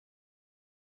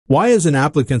Why is an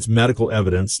applicant's medical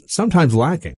evidence sometimes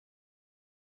lacking?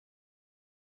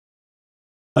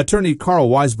 Attorney Carl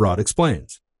Weisbrod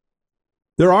explains.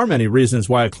 There are many reasons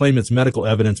why a claimant's medical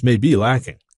evidence may be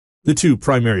lacking. The two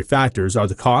primary factors are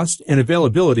the cost and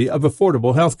availability of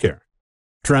affordable health care.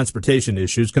 Transportation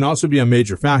issues can also be a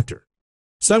major factor.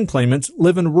 Some claimants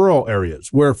live in rural areas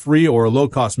where free or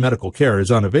low-cost medical care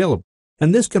is unavailable,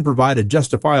 and this can provide a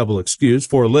justifiable excuse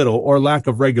for little or lack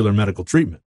of regular medical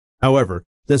treatment. However,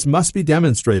 this must be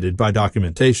demonstrated by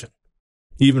documentation.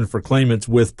 Even for claimants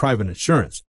with private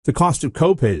insurance, the cost of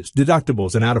copays,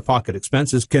 deductibles, and out-of-pocket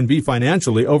expenses can be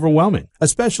financially overwhelming,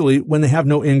 especially when they have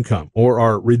no income or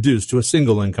are reduced to a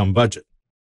single-income budget.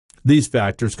 These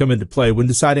factors come into play when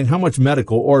deciding how much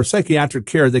medical or psychiatric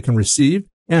care they can receive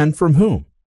and from whom.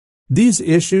 These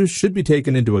issues should be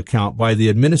taken into account by the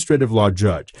administrative law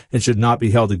judge and should not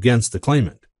be held against the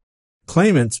claimant.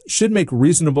 Claimants should make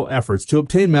reasonable efforts to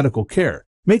obtain medical care,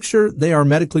 make sure they are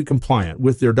medically compliant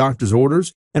with their doctor's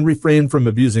orders, and refrain from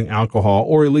abusing alcohol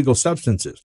or illegal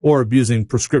substances or abusing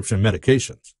prescription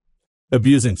medications.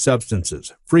 Abusing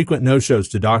substances, frequent no-shows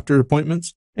to doctor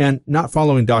appointments, and not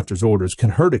following doctor's orders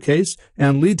can hurt a case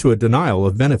and lead to a denial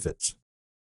of benefits.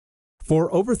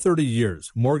 For over 30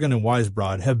 years, Morgan &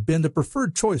 Weisbrod have been the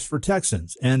preferred choice for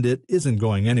Texans, and it isn't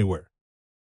going anywhere.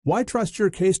 Why trust your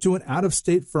case to an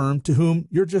out-of-state firm to whom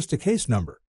you're just a case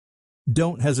number?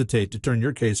 Don't hesitate to turn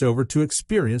your case over to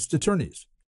experienced attorneys.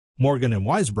 Morgan &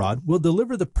 Weisbrod will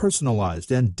deliver the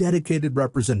personalized and dedicated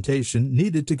representation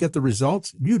needed to get the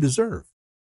results you deserve.